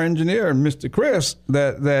telling our engineer, Mr. Chris,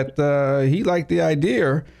 that he liked the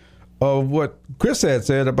idea of what Chris had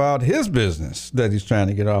said about his business that he's trying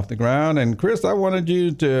to get off the ground. And Chris, I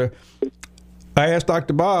asked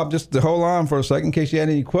Dr. Bob just to hold on for a second in case you had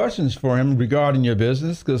any questions for him regarding your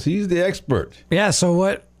business, because he's the expert. Yeah, so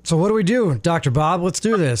what do we do, Dr. Bob? Let's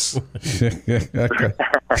do this. Okay.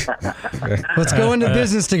 Let's go into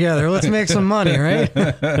business together. Let's make some money, right?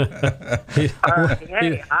 Sound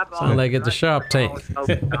like it's a Shark Tank.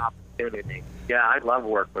 Yeah, I love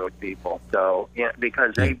working with people. So, yeah,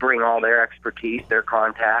 because they bring all their expertise, their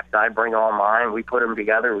contacts. I bring all mine. We put them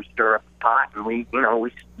together. We stir up the pot, and we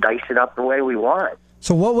dice it up the way we want.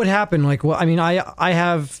 So what would happen? Like, well, I mean, I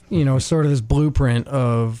have, sort of this blueprint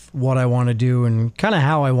of what I want to do and kind of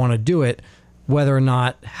how I want to do it. Whether or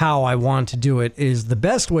not how I want to do it is the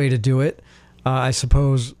best way to do it, I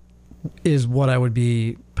suppose, is what I would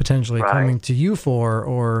be potentially coming to you for,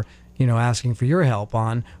 or asking for your help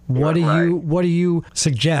on. What do you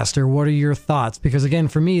suggest, or what are your thoughts? Because again,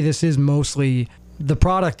 for me, this is mostly the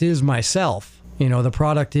product is myself. The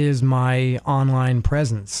product is my online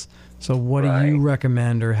presence. So what do you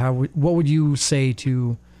recommend, or what would you say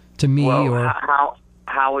to me? Well, or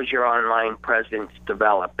how is your online presence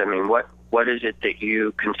developed? I mean, what is it that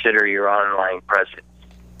you consider your online presence?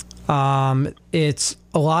 It's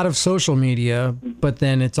a lot of social media, but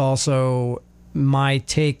then it's also my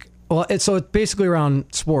take. Well, it's basically around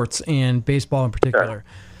sports and baseball in particular.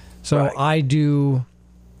 So I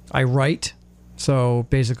write, so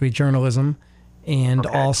basically journalism, and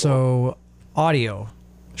also audio,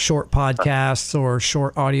 short podcasts or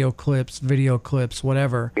short audio clips, video clips,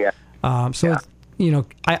 whatever. Yeah. It's,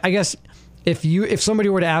 I guess if somebody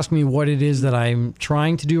were to ask me what it is that I'm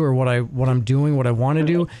trying to do, or what I'm doing, what I want to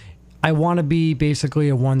do, I want to be basically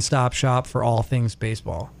a one-stop shop for all things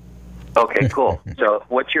baseball. Okay, cool. So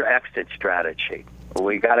what's your exit strategy?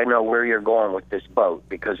 We got to know where you're going with this boat,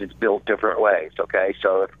 because it's built different ways, okay?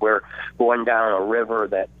 So if we're going down a river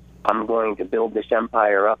that I'm going to build this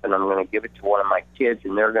empire up and I'm going to give it to one of my kids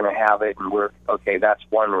and they're going to have it, and that's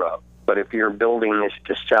one road. But if you're building this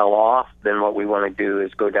to sell off, then what we want to do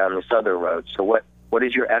is go down this other road. So what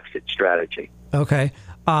is your exit strategy? Okay.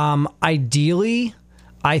 Ideally,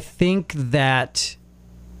 I think that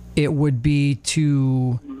it would be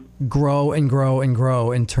to grow and grow and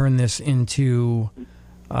grow and turn this into,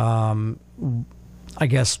 I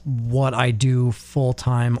guess, what I do full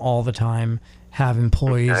time all the time, have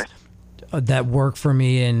employees that work for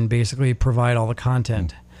me and basically provide all the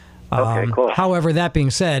content. Okay, cool. However, that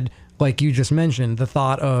being said, like you just mentioned, the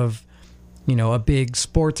thought of, a big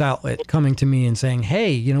sports outlet coming to me and saying,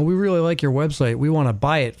 hey, we really like your website. We want to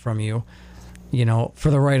buy it from you.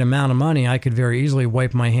 For the right amount of money, I could very easily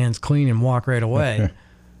wipe my hands clean and walk right away.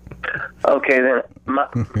 Okay, then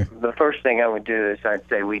the first thing I would do is I'd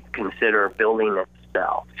say we'd consider building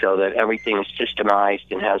itself so that everything is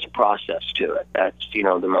systemized and has a process to it. That's,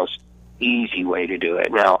 the most easy way to do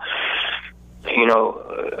it. Now,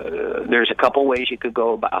 there's a couple ways you could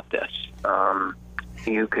go about this.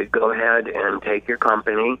 You could go ahead and take your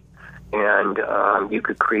company and you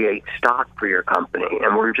could create stock for your company.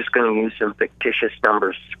 And we're just going to use some fictitious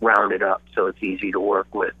numbers rounded up so it's easy to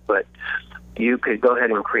work with. But you could go ahead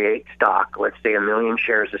and create stock. Let's say 1 million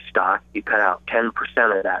shares of stock. You cut out 10%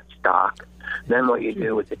 of that stock. Then what you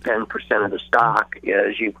do with the 10% of the stock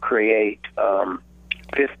is you create $50,000,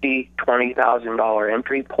 $20,000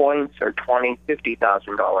 entry points or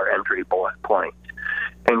 $50,000 entry points.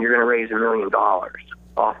 And you're going to raise $1 million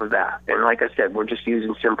off of that. And like I said, we're just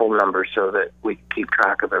using simple numbers so that we can keep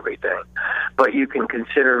track of everything. But you can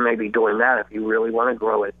consider maybe doing that if you really want to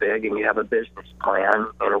grow it big and you have a business plan,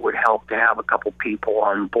 and it would help to have a couple people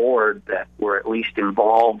on board that were at least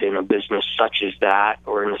involved in a business such as that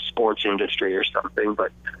or in the sports industry or something.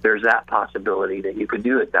 But there's that possibility that you could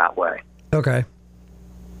do it that way. Okay.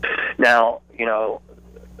 Now,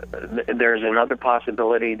 there's another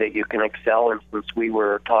possibility that you can excel, and since we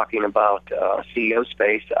were talking about CEO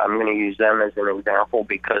Space, I'm going to use them as an example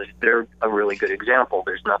because they're a really good example.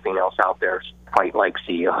 There's nothing else out there quite like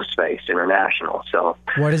CEO Space International. So,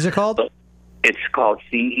 what is it called? It's called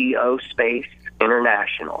CEO Space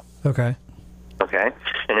International. Okay. Okay,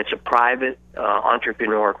 and it's a private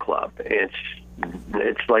entrepreneur club. It's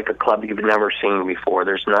like a club you've never seen before.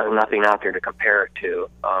 There's nothing out there to compare it to.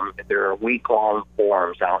 There are week-long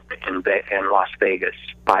forums out in Las Vegas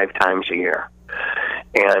 5 times a year.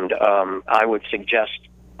 And I would suggest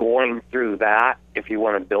going through that if you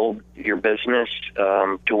want to build your business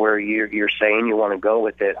to where you're saying you want to go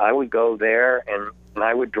with it. I would go there and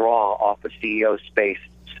I would draw off of CEO Space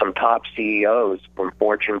some top CEOs from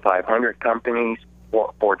Fortune 500 companies,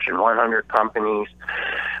 Fortune 100 companies.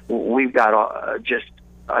 We've got just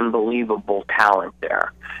unbelievable talent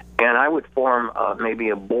there. And I would form maybe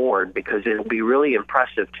a board because it would be really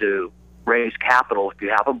impressive to raise capital if you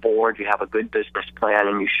have a board, you have a good business plan,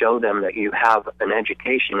 and you show them that you have an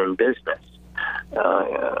education in business.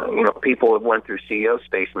 People have went through CEO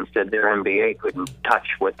Space and said their MBA couldn't touch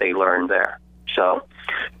what they learned there. So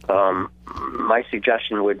my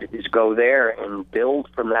suggestion is go there and build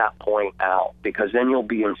from that point out, because then you'll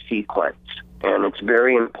be in sequence. And it's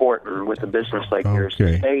very important with a business like yours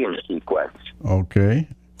to stay in sequence. Okay.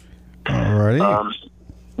 All righty.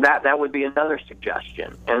 That would be another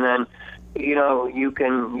suggestion. And then, you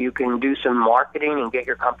can do some marketing and get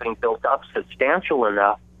your company built up substantial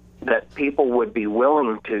enough that people would be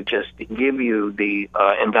willing to just give you the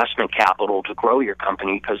investment capital to grow your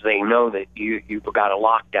company because they know that you've got a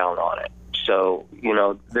lockdown on it. So,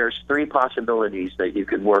 there's 3 possibilities that you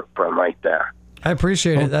could work from right there. I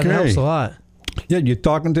appreciate it. That helps a lot. Yeah, you're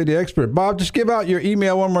talking to the expert. Bob, just give out your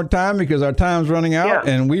email one more time because our time's running out,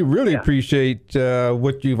 and we really appreciate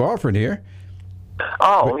what you've offered here.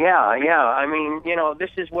 Oh, yeah. I mean, this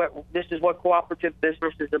is what cooperative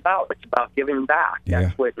business is about. It's about giving back. Yeah.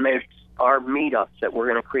 That's what makes our meetups that we're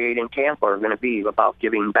going to create in Tampa are going to be about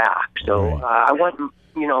giving back. So I want,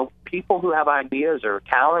 people who have ideas or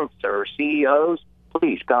talents or CEOs,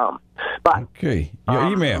 please come. But your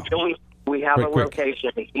email. We have a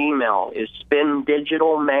location. The email is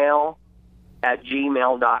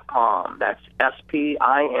spindigitalmail@gmail.com. That's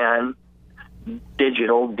SPIN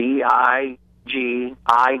digital DIGITAL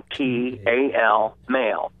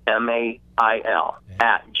mail MAIL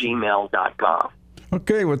 @gmail.com.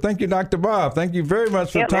 Okay, well, thank you, Dr. Bob. Thank you very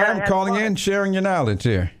much for calling in, sharing your knowledge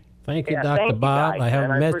here. Thank you, Dr. Bob. I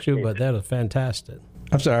haven't met you, but that was fantastic.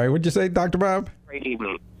 I'm sorry, what'd you say, Dr. Bob? Great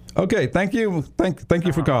evening. Okay, thank you. Thank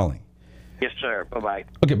you for calling. Yes, sir. Bye-bye.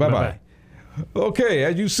 Okay, bye-bye. Okay,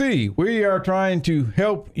 as you see, we are trying to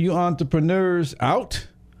help you entrepreneurs out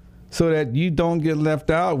so that you don't get left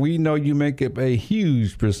out. We know you make up a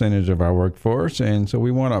huge percentage of our workforce, and so we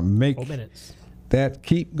want to make that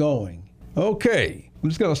keep going. Okay, I'm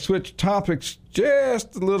just going to switch topics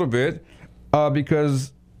just a little bit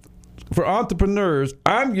because for entrepreneurs,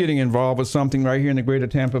 I'm getting involved with something right here in the greater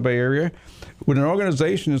Tampa Bay area with an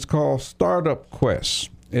organization that's called Startup Quest.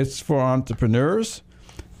 It's for entrepreneurs.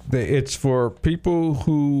 It's for people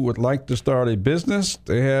who would like to start a business.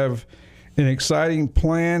 They have an exciting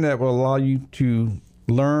plan that will allow you to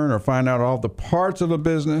learn or find out all the parts of a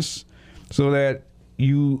business so that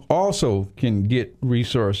you also can get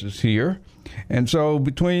resources here. And so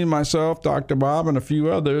between myself, Dr. Bob, and a few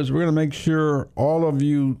others, we're going to make sure all of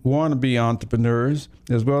you want to be entrepreneurs,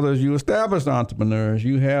 as well as you established entrepreneurs.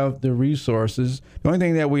 You have the resources. The only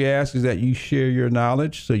thing that we ask is that you share your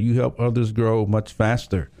knowledge so you help others grow much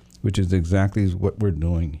faster, which is exactly what we're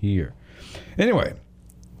doing here. Anyway,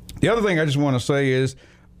 the other thing I just want to say is,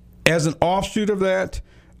 as an offshoot of that,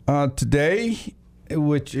 today,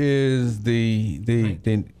 which is the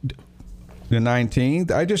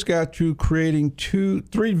 19th, I just got through creating 3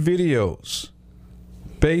 videos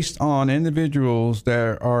based on individuals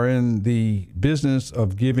that are in the business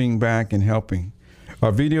of giving back and helping.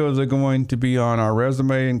 Our videos are going to be on our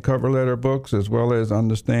resume and cover letter books, as well as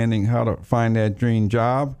understanding how to find that dream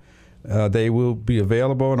job. They will be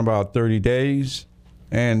available in about 30 days.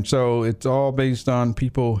 And so it's all based on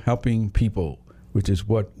people helping people, which is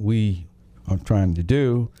what we are trying to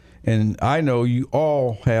do. And I know you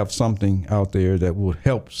all have something out there that will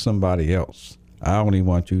help somebody else. I only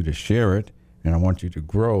want you to share it, and I want you to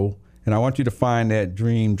grow, and I want you to find that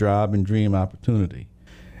dream job and dream opportunity.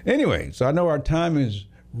 Anyway, so I know our time is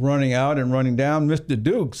running out and running down. Mr.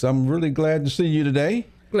 Dukes, I'm really glad to see you today.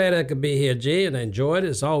 Glad I could be here, G, and I enjoyed it.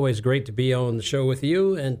 It's always great to be on the show with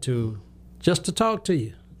you and to talk to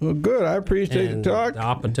you. Well, good. I appreciate the talk. The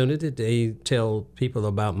opportunity to tell people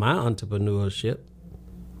about my entrepreneurship,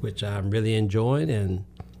 which I'm really enjoying. And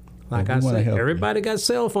like I said, everybody got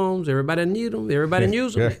cell phones. Everybody need them. Everybody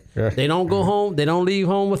use them. They don't go home. They don't leave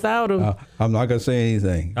home without them. I'm not going to say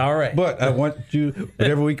anything. All right. But I want you,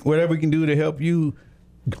 whatever we can do to help you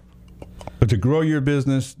to grow your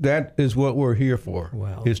business, that is what we're here for,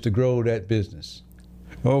 is to grow that business.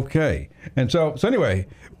 Okay. And so anyway,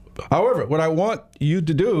 however, what I want you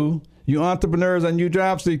to do, you entrepreneurs and you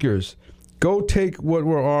job seekers, go take what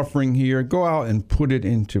we're offering here, go out and put it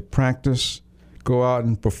into practice, go out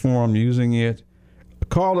and perform using it.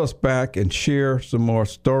 Call us back and share some more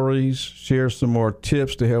stories, share some more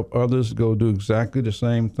tips to help others go do exactly the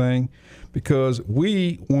same thing, because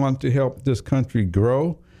we want to help this country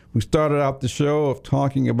grow. We started out the show of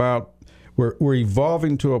talking about we're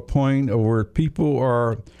evolving to a point of where people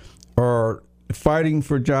are fighting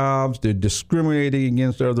for jobs. They're discriminating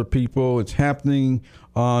against other people. It's happening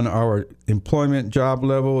on our employment job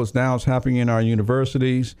level. It's happening in our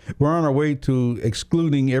universities. We're on our way to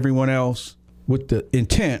excluding everyone else with the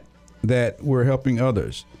intent that we're helping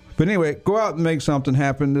others. But anyway, go out and make something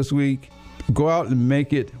happen this week. Go out and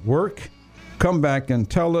make it work. Come back and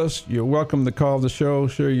tell us. You're welcome to call the show,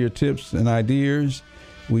 share your tips and ideas.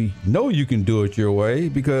 We know you can do it your way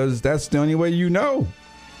because that's the only way you know.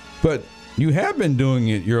 But you have been doing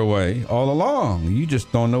it your way all along. You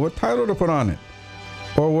just don't know what title to put on it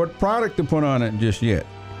or what product to put on it just yet.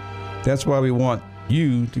 That's why we want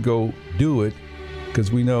you to go do it,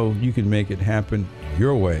 because we know you can make it happen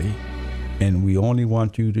your way, and we only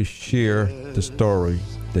want you to share the story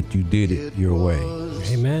that you did it your way.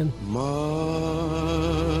 Amen.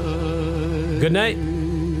 Good night,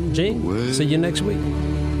 Gene. See you next week.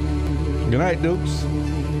 Good night, Dukes.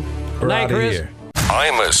 Good night, Chris.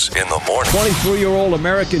 Imus in the morning. 23-year-old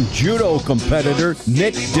American judo competitor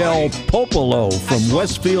Nick Del Popolo from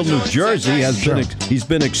Westfield, New Jersey, he's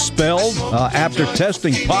been expelled after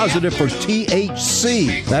testing positive for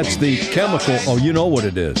THC. That's the chemical. Oh, you know what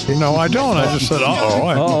it is. No, I don't. I just said,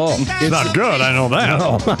 it's not good. I know that.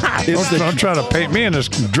 No. Don't try to paint me in this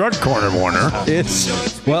drug corner, Warner. It's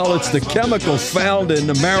the chemical found in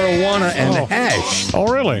the marijuana and hash. Oh,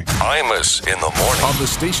 really? Imus in the morning on the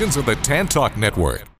stations of the Tan Talk Network.